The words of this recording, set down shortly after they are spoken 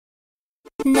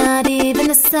Not even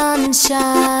the sun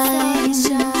shines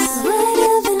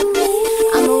brighter than me.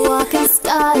 I'm a walking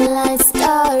starlight,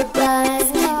 star bright.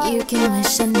 You can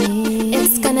wish on me.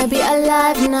 It's gonna be a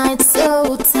live night,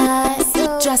 so tight,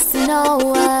 dressed in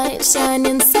all white,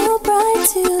 shining so bright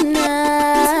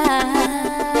tonight.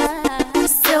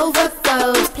 Silver,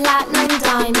 gold, platinum,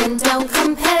 diamond, don't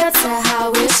compare to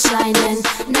how we're shining.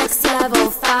 Next level,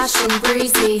 fashion,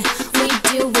 breezy, we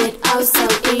do it oh so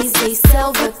easy.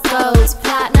 Silver, gold,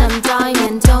 platinum,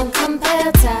 diamond, don't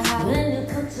compare to how. When you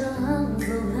put your arms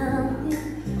around me,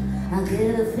 I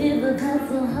get a fever that's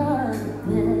so hard to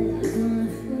bear. You can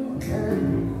feel.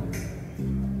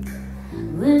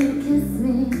 When you kiss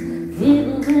me,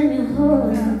 fever when you hold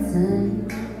me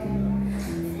tight.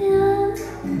 Fever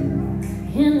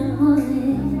in the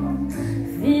morning,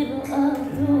 fever all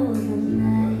through the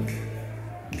night.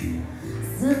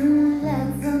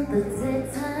 Sunlights of the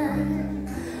daytime,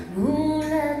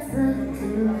 moonlights of the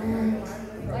night.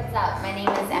 What's up? My name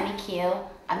is emmyQ.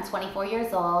 I'm 24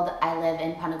 years old. I live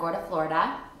in Punta Gorda,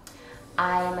 Florida.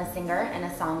 I am a singer and a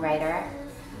songwriter.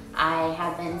 I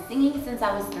have been singing since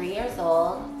I was 3 years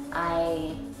old.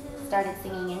 I started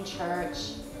singing in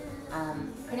church.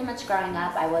 Pretty much growing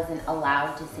up, I wasn't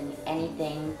allowed to sing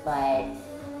anything but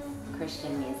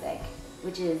Christian music,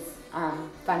 which is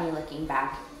funny looking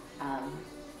back.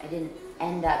 I didn't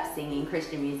end up singing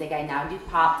Christian music. I now do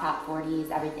pop, top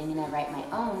 40s, everything, and I write my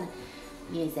own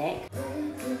music.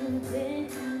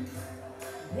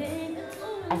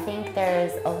 I think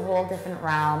there's a whole different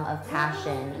realm of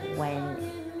passion when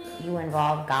you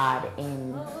involve God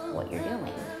in what you're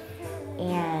doing.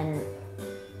 And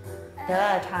there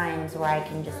are times where I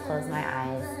can just close my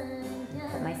eyes,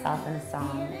 put myself in a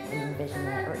song and envision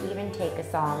it, or even take a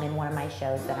song in one of my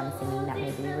shows that I'm singing that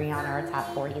may be Rihanna or Top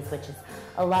 40s, which is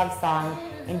a love song,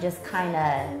 and just kind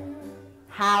of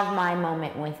have my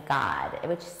moment with God,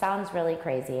 which sounds really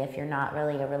crazy if you're not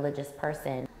really a religious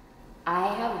person. I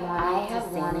have wanted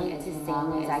to sing as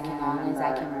long as I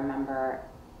can remember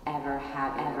ever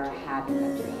having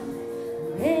a dream.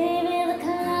 Baby, the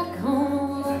clock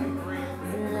home,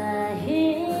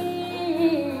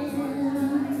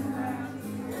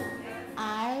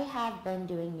 I have been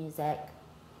doing music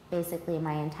basically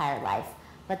my entire life,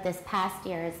 but this past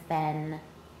year has been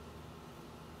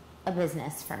a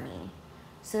business for me.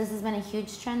 So this has been a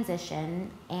huge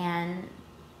transition, and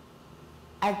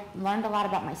I've learned a lot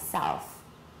about myself,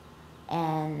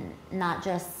 and not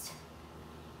just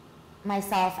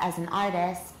myself as an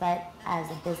artist, but as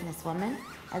a businesswoman,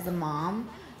 as a mom,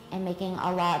 and making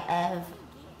a lot of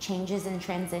changes and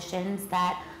transitions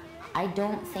that I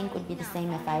don't think would be the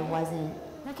same if I wasn't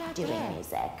doing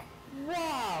music.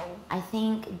 Wow. I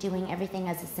think doing everything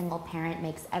as a single parent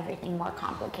makes everything more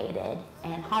complicated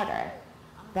and harder.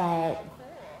 But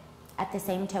at the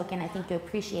same token, I think you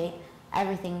appreciate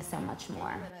everything so much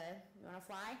more. You wanna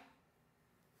fly?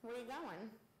 Where are you going?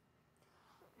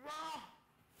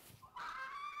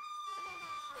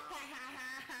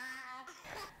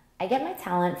 I get my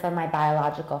talent from my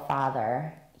biological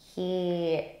father.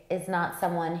 He is not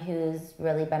someone who's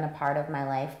really been a part of my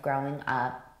life growing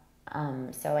up,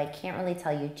 so I can't really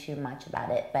tell you too much about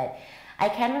it, but I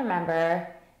can remember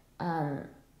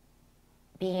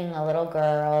being a little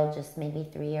girl, just maybe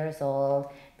 3 years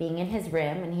old, being in his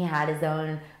room, and he had his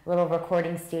own little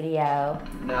recording studio.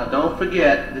 Now don't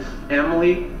forget, this is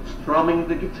Emily strumming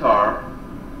the guitar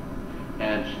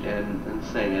and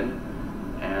singing,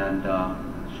 and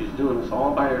she's doing this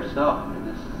all by herself, and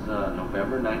this is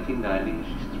November 1990, and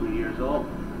she's 3 years old.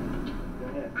 Go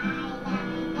ahead.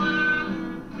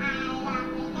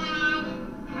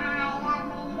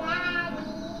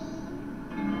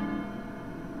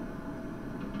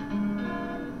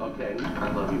 Okay,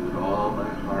 I love you with all my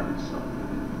heart and soul.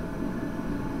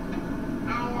 I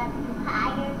love you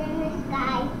higher than the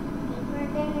sky, deeper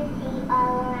than the sea,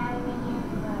 all around me and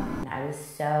above. I was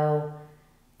so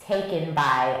taken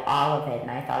by all of it,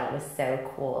 and I thought it was so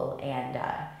cool, and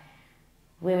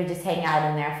we would just hang out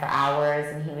in there for hours,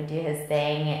 and he would do his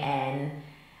thing, and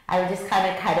I would just kind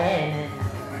of cut in.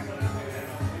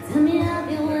 tell me how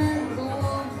you went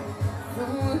along.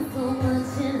 Someone so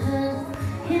much in her.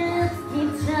 Your lips keep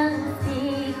trying to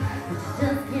speak, but you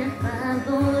just can't find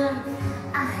the word.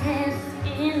 I have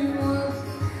in one,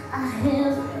 I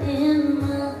have in my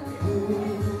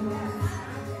head.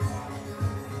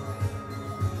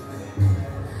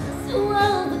 So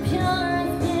all the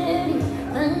purest beauty,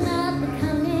 but not the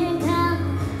cunning kind.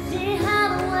 She had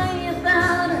a way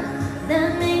about her that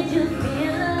made you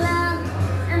feel alive,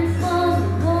 and for the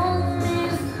moment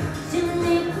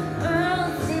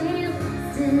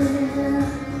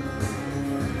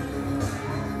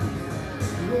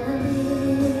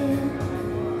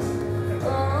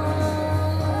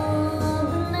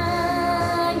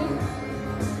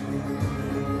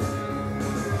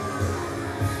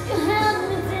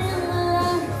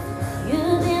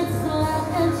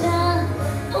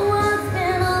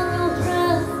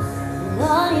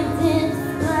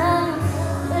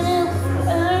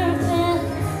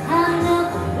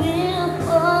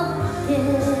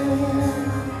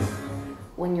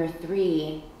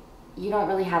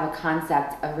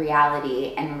concept of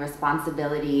reality and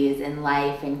responsibilities in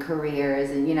life and careers,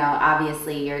 and you know,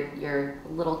 obviously you're a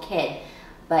little kid,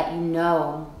 but you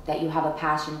know that you have a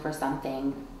passion for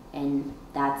something and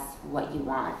that's what you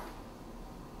want.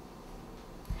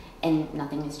 And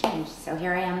nothing has changed. So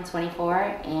here I am,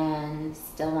 24, and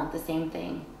still want the same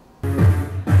thing.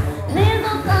 Please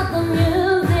don't stop the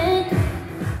music.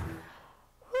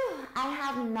 I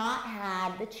have not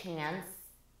had the chance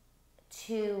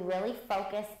to really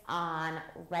focus on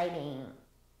writing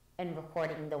and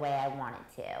recording the way I wanted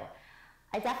to.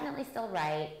 I definitely still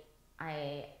write.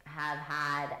 I have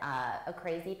had a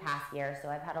crazy past year, so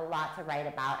I've had a lot to write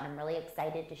about, and I'm really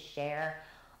excited to share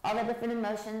all the different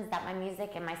emotions that my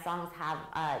music and my songs have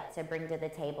to bring to the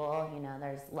table. You know,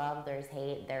 there's love, there's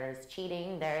hate, there's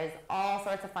cheating, there's all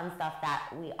sorts of fun stuff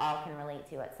that we all can relate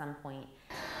to at some point.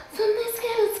 From these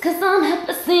kids, cause I'm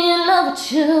happy seeing love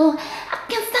with you. I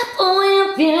can't stop the way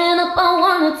I'm feeling about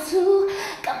 1 or 2.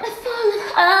 Got me falling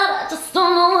hard, I just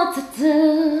don't know what to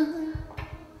do.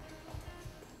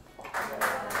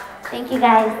 Thank you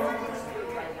guys.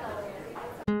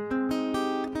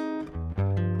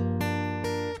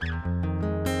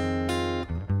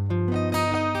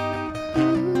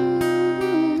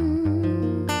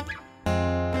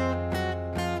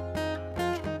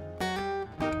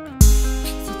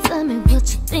 Tell me what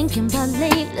you're thinking about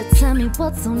lately. Tell me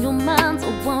what's on your mind.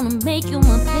 I wanna make you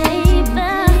my baby.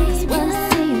 Cause when I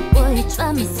see you, boy, you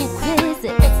drive me so crazy.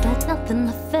 It's like nothing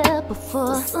I felt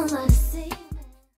before. Somebody say